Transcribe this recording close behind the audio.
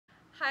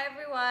Hi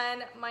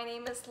everyone, my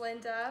name is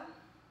Linda.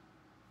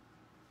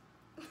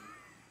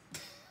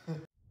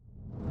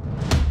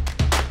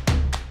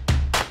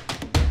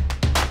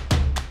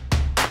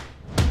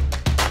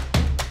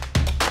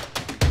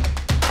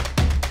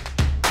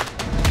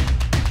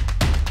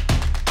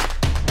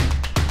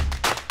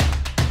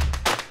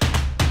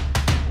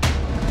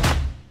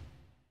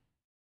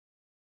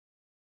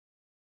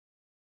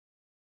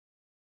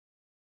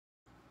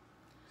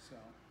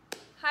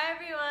 Hi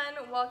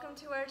everyone, welcome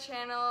to our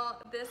channel.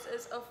 This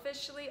is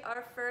officially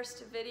our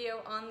first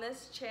video on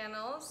this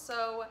channel.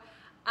 So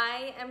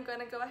I am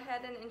gonna go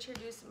ahead and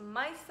introduce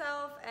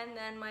myself, and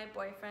then my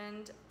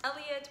boyfriend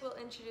Elliot will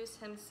introduce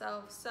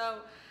himself.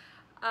 So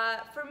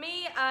for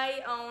me,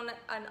 I own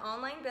an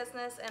online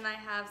business and I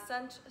have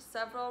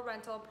several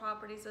rental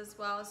properties as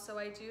well. So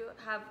I do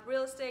have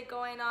real estate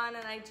going on,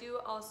 and I do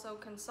also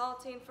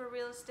consulting for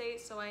real estate.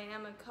 So I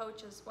am a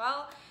coach as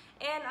well.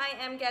 And I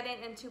am getting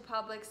into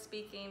public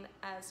speaking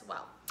as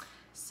well.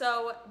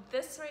 So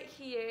this right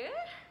here,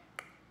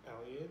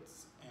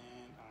 Elliot's,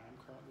 and I'm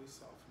currently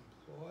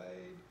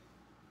self-employed.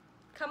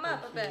 Come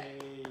up a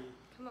bit.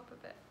 Come up a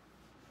bit.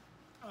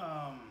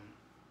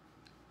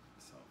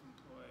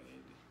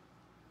 Self-employed.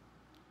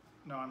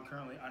 No, I'm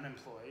currently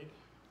unemployed.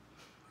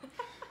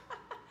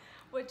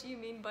 What do you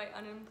mean by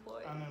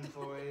unemployed?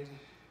 Unemployed.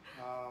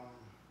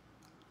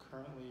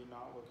 Currently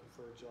not looking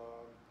for a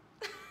job.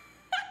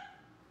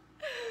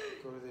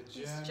 Go to the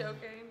gym. He's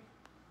joking.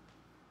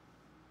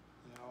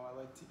 You know, I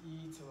like to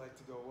eat, I like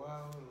to go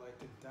out, I like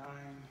to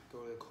dine,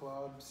 go to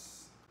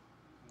clubs.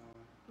 You know,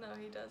 no,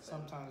 he doesn't.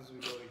 Sometimes we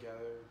go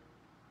together.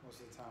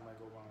 Most of the time I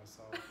go by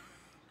myself.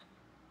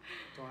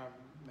 Don't have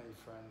many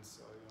friends,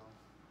 so you know.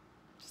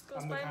 Just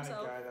goes I'm the by kind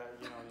himself. of guy that,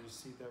 you know, you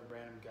see the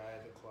random guy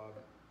at the club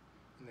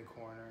in the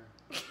corner.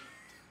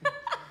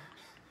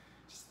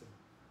 Just,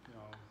 you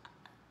know,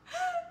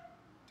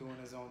 doing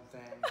his own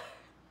thing.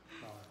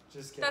 No,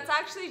 just kidding. That's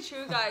actually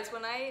true, guys.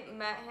 When I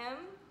met him,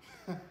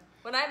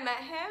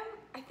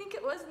 I think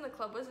it was in the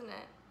club, wasn't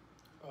it?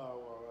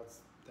 Oh, well, that's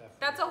definitely.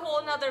 That's a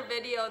whole nother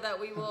video that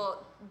we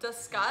will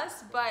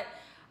discuss, but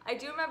I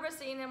do remember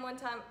seeing him one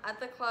time at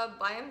the club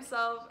by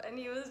himself, and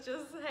he was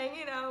just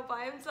hanging out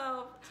by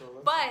himself.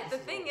 But the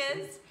thing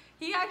is,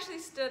 he actually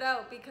stood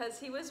out because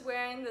he was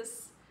wearing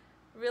this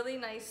really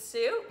nice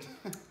suit,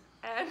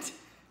 and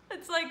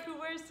it's like, who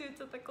wears suits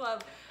at the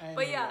club?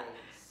 But yeah.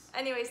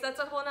 Anyways, that's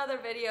a whole nother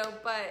video,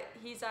 but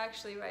he's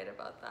actually right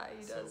about that.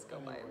 He does go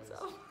by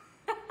himself.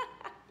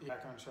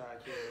 Back on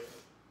track here.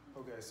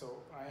 Okay,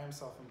 so I am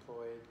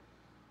self-employed.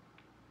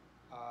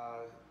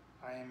 I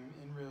am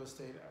in real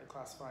estate. I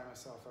classify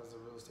myself as a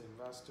real estate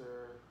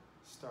investor.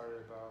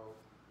 Started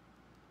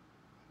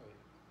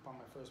bought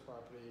my first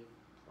property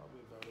probably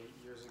about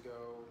 8 years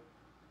ago.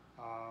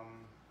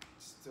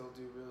 Still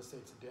do real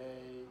estate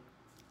today.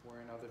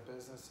 We're in other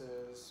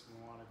businesses.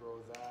 We want to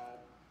grow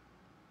that.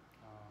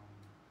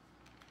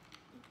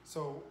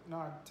 So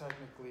not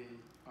technically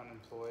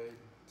unemployed,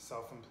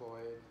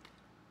 self-employed,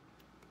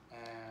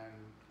 and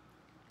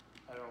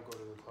I don't go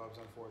to the clubs,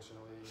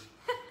 unfortunately.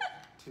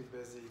 Too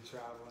busy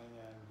traveling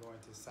and going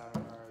to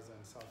seminars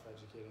and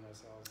self-educating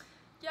ourselves.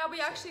 Yeah, we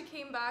actually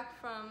came back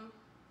from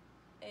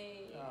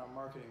a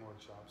marketing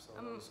workshop, so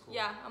that was cool.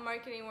 Yeah, a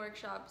marketing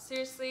workshop.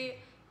 Seriously,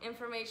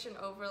 information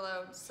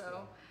overload,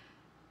 so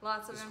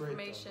lots of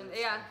information.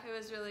 Yeah, it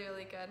was really,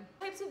 really good.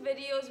 Types of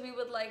videos we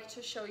would like to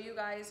show you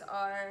guys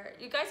are,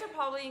 you guys are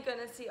probably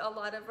gonna see a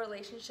lot of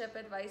relationship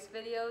advice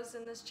videos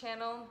in this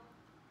channel.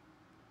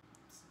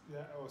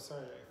 Yeah, oh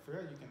sorry, I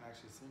forgot you can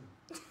actually see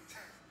me.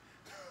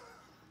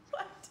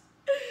 What?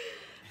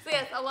 So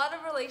yes, a lot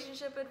of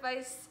relationship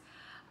advice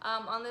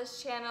on this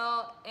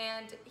channel,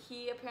 and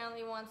he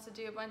apparently wants to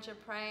do a bunch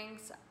of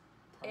pranks.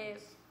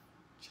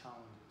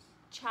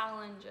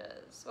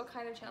 Challenges. What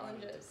kind of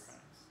challenges?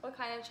 What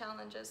kind of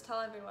challenges? Tell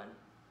everyone.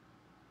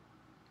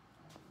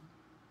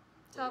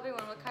 Tell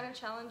everyone, what kind of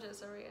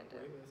challenges are we gonna do?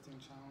 Weightlifting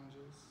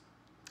challenges.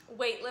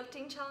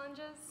 Weightlifting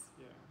challenges?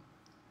 Yeah.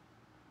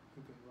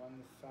 Who can run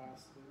the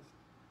fastest?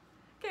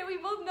 Okay, we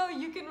both know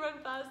you can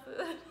run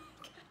faster.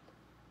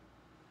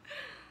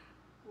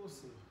 We'll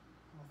see.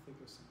 I'll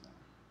think of some more.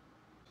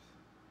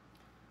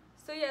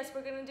 So yes,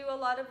 we're gonna do a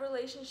lot of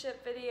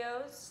relationship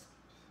videos.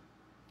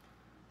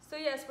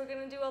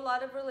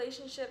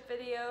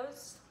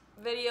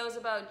 Videos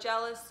about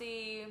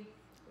jealousy,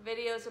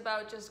 videos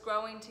about just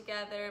growing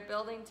together,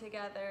 building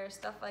together,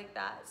 stuff like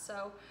that.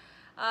 So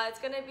it's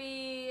gonna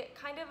be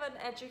kind of an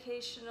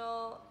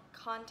educational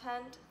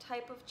content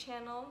type of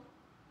channel.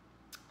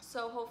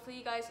 So hopefully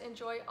you guys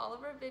enjoy all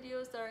of our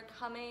videos that are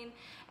coming,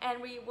 and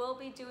we will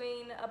be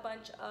doing a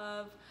bunch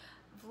of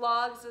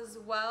vlogs as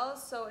well.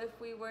 So if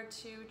we were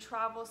to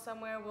travel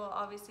somewhere, we'll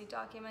obviously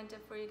document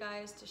it for you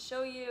guys to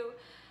show you.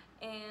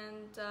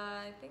 And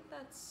I think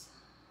that's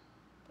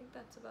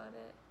about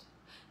it.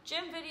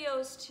 Gym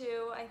videos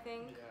too, I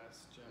think.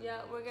 Yes, gym.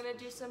 Yeah, we're gonna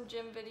do some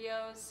gym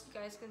videos. You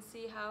guys can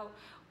see how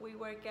we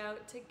work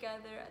out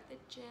together at the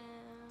gym.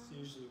 It's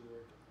usually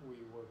we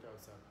work out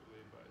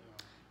separately, but you know.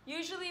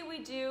 Usually we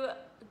do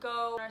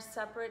go our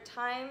separate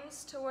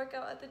times to work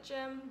out at the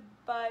gym,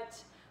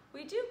 but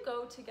we do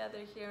go together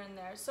here and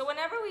there. So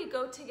whenever we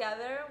go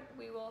together,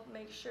 we will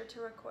make sure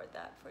to record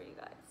that for you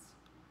guys.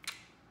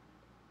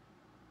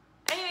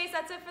 Anyways,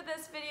 that's it for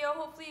this video.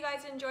 Hopefully you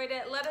guys enjoyed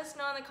it. Let us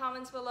know in the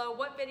comments below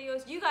what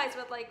videos you guys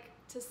would like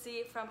to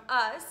see from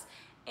us,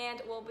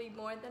 and we'll be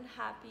more than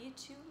happy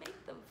to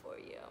make them for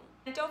you.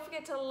 And don't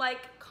forget to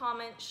like,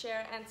 comment,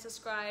 share, and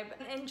subscribe,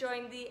 and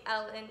join the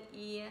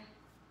L&E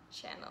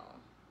channel.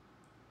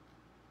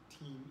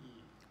 Team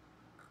E.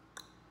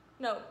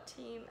 No,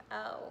 Team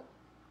L.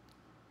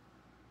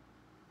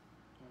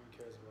 No one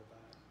cares about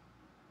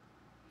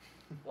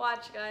that.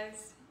 Watch,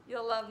 guys.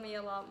 You'll love me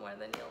a lot more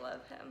than you'll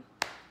love him.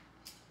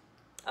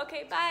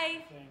 Okay, bye.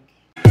 I think.